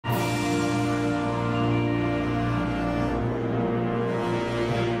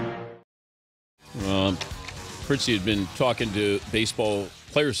Fritzy had been talking to Baseball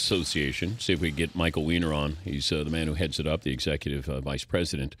Players Association, see if we could get Michael Weiner on. He's the man who heads it up, the executive vice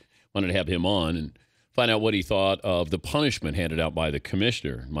president. Wanted to have him on and find out what he thought of the punishment handed out by the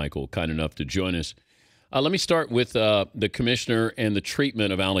commissioner. Michael, kind enough to join us. Let me start with the commissioner and the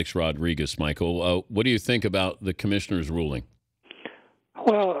treatment of Alex Rodriguez, Michael. What do you think about the commissioner's ruling?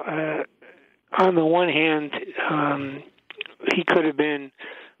 Well, on the one hand, he could have been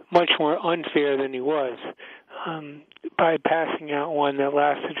much more unfair than he was by passing out one that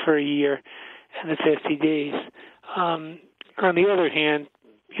lasted for a year and the 50 days. On the other hand,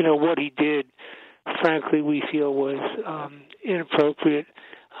 what he did, frankly, we feel was inappropriate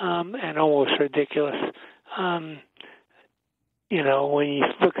and almost ridiculous. When you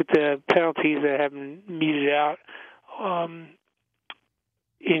look at the penalties that have been meted out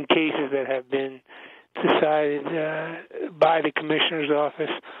in cases that have been decided by the commissioner's office,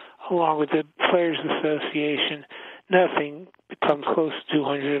 along with the Players Association, nothing comes close to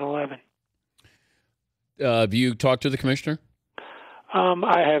 211. Have you talked to the commissioner?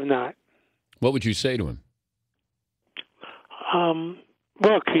 I have not. What would you say to him?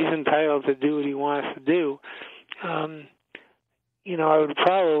 Look, he's entitled to do what he wants to do. I would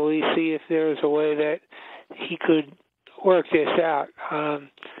probably see if there was a way that he could work this out.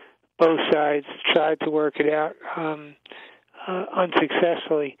 Both sides tried to work it out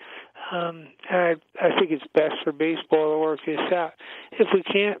unsuccessfully. And I think it's best for baseball to work this out. If we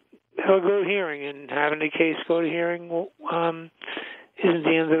can't, he'll go to hearing, and having the case go to hearing isn't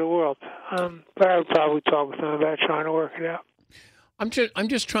the end of the world. But I would probably talk with him about trying to work it out. I'm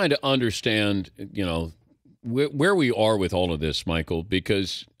just trying to understand, where we are with all of this, Michael,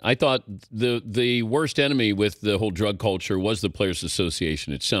 because I thought the worst enemy with the whole drug culture was the Players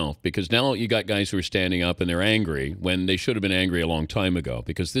Association itself, because now you got guys who are standing up and they're angry when they should have been angry a long time ago,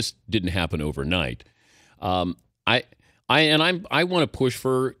 because this didn't happen overnight. I want to push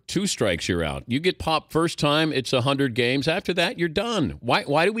for 2 strikes, you're out. You get popped first time, it's 100 games. After that, you're done.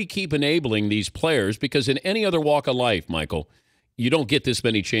 Why do we keep enabling these players? Because in any other walk of life, Michael, you don't get this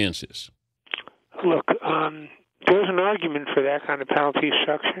many chances. Look, there's an argument for that kind of penalty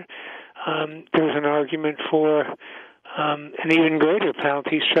structure. There's an argument for an even greater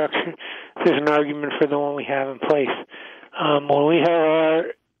penalty structure. There's an argument for the one we have in place. When we have our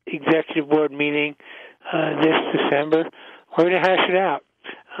executive board meeting this December, we're going to hash it out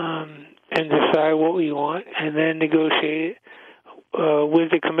and decide what we want, and then negotiate it with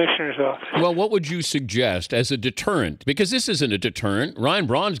the commissioner's office. Well, what would you suggest as a deterrent? Because this isn't a deterrent. Ryan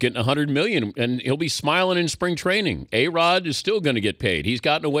Braun's getting $100 million, and he'll be smiling in spring training. A-Rod is still going to get paid. He's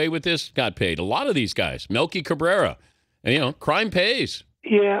gotten away with this, got paid. A lot of these guys, Melky Cabrera, and, crime pays.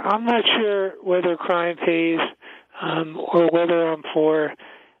 Yeah, I'm not sure whether crime pays or whether I'm for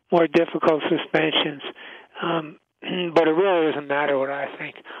more difficult suspensions. But it really doesn't matter what I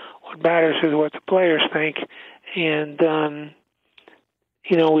think. What matters is what the players think. And,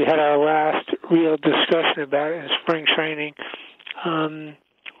 we had our last real discussion about it in spring training.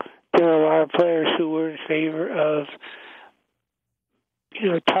 There were a lot of players who were in favor of,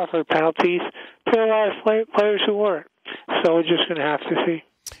 tougher penalties. There are a lot of players who weren't. So we're just going to have to see.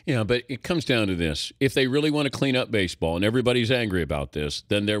 Yeah, but it comes down to this. If they really want to clean up baseball, and everybody's angry about this,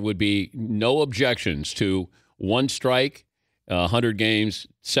 then there would be no objections to 1 strike, 100 games,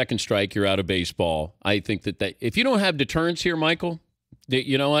 2nd strike, you're out of baseball. I think that if you don't have deterrence here, Michael,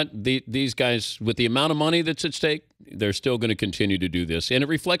 you know what? These guys, with the amount of money that's at stake, they're still going to continue to do this, and it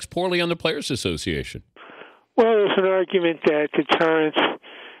reflects poorly on the Players Association. Well, there's an argument that deterrence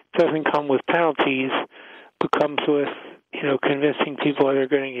doesn't come with penalties, but comes with, convincing people that they're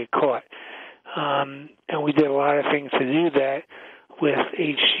going to get caught. And we did a lot of things to do that with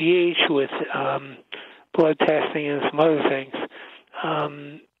HGH, with blood testing, and some other things.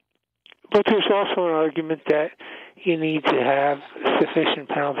 But there's also an argument that you need to have sufficient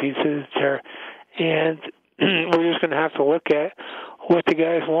penalties to deter. And we're just going to have to look at what the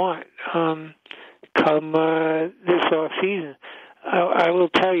guys want come this off season. I will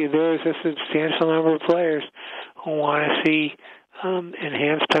tell you, there is a substantial number of players who want to see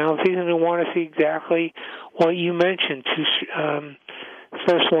enhanced penalties, and who want to see exactly what you mentioned.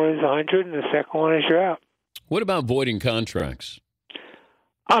 First one is 100, and the second one is you're out. What about voiding contracts?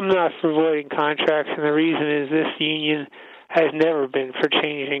 I'm not for voiding contracts, and the reason is this union has never been for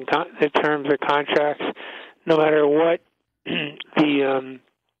changing the terms of contracts, no matter what the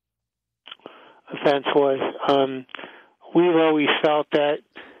offense was. We've always felt that,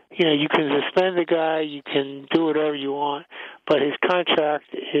 you can suspend the guy, you can do whatever you want, but his contract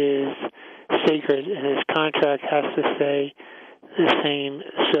is sacred, and his contract has to stay the same.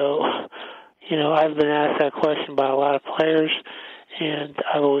 So, I've been asked that question by a lot of players, and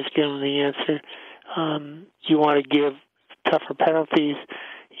I've always given them the answer. You want to give tougher penalties,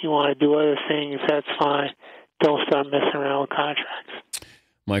 you want to do other things, that's fine. Don't start messing around with contracts.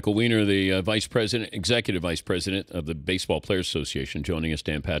 Michael Weiner, the executive vice president of the Baseball Players Association, joining us,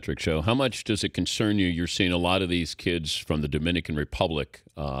 Dan Patrick Show. How much does it concern you? You're seeing a lot of these kids from the Dominican Republic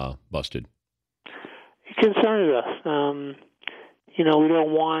busted. It concerns us. We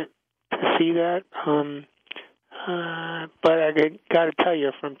don't want to see that. But I got to tell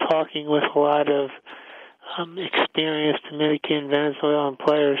you, from talking with a lot of experienced Dominican, Venezuelan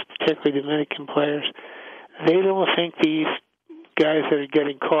players, particularly Dominican players, they don't think these guys that are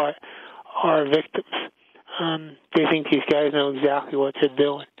getting caught are victims. They think these guys know exactly what they're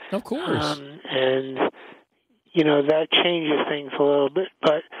doing. Of course. And that changes things a little bit.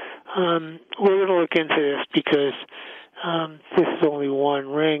 But we're going to look into this because this is only one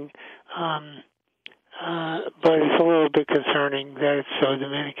ring. But it's a little bit concerning that it's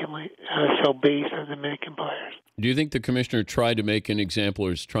so based on Dominican players. Do you think the commissioner tried to make an example,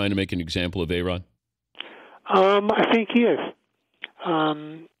 or is trying to make an example of A-Rod? I think he is.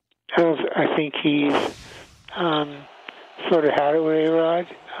 I think he's sort of had it with A-Rod,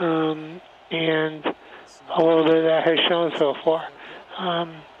 and a little bit of that has shown so far.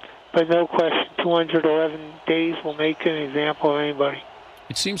 But no question, 211 days will make an example of anybody.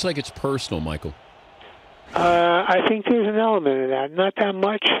 It seems like it's personal, Michael. I think there's an element of that. Not that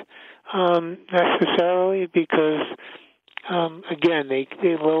much necessarily, because again, they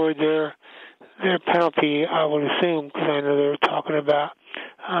lowered their penalty, I would assume, because I know they were talking about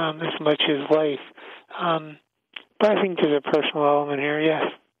as much as life. But I think there's a personal element here,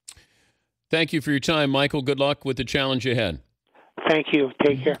 yes. Thank you for your time, Michael. Good luck with the challenge ahead. Thank you.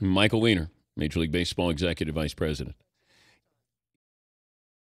 Take care. Michael Weiner, Major League Baseball Executive Vice President.